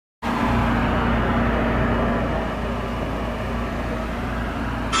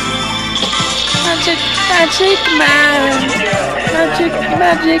Magic man, magic,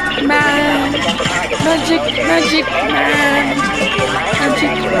 magic man, magic, magic man,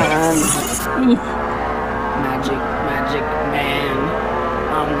 magic man. Ooh. Magic, magic man.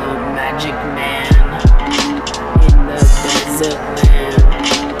 I'm the magic man in the desert land.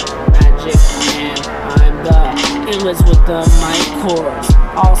 Magic man, I'm the illest with the mic cords.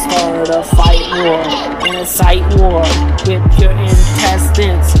 I'll start a fight war and a sight war with your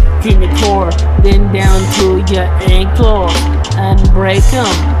intestines, creamy core, then down to your ankles and break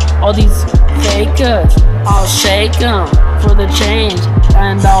them. All these fakers, I'll shake them for the change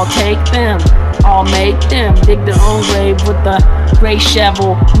and I'll take them. I'll make them dig their own grave with the gray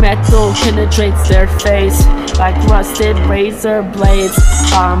shovel. Metal penetrates their face like rusted razor blades.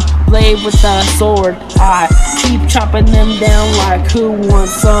 Blade with a sword. I keep chopping them down like who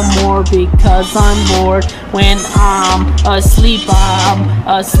wants some more, because I'm bored. When I'm asleep, I'm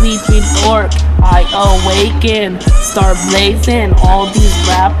a sleeping orc. I awaken, start blazing all these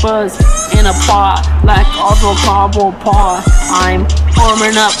rappers in a pot like Arvo Cobble Paw. I'm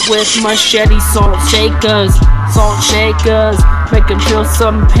arming up with machete salt shakers, make them feel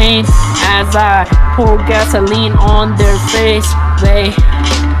some pain as I pour gasoline on their face.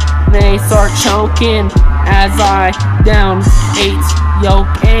 They start choking as I down 8 yolk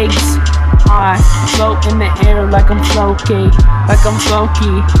eggs. I float in the air like I'm floaty,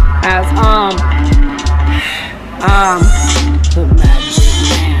 as the magic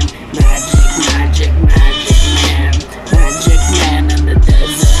man, magic man in the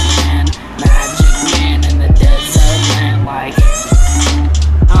desert land, magic man in the desert land. Like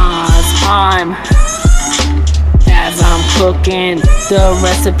as I'm cooking the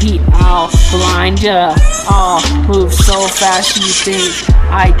recipe, I'll blind ya. I'll move so fast you think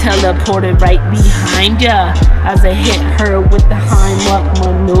I teleported right behind ya as I hit her with the Heimlich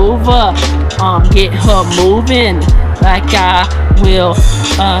maneuver. Get her moving like I will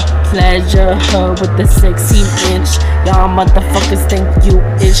pleasure her with the 16-inch. Y'all motherfuckers think you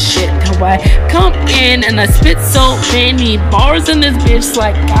is shit. How I come in and I spit so many bars in this bitch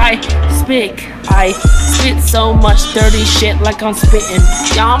like I spit so much dirty shit like I'm spitting.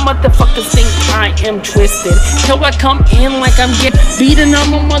 Y'all motherfuckers think I am twisted. Till I come in like I'm getting beaten on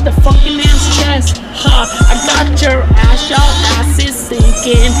my motherfucking ass chest. Ha, I got your ass, y'all asses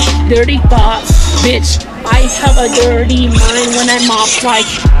sinking. Dirty thoughts, bitch. I have a dirty mind when I mop like,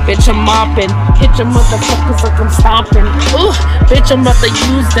 bitch, I'm mopping. Hit your motherfuckers like I'm stomping. Ooh, bitch, I'm about to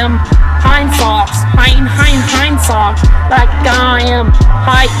use them hind socks, hind socks, like I am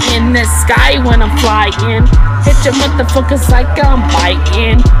high in the sky when I'm flying. Hit your motherfuckers like I'm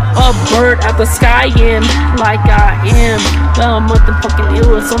biting a bird out the sky in, like I am the motherfucking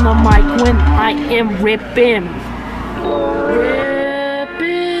illest on the mic when I am ripping.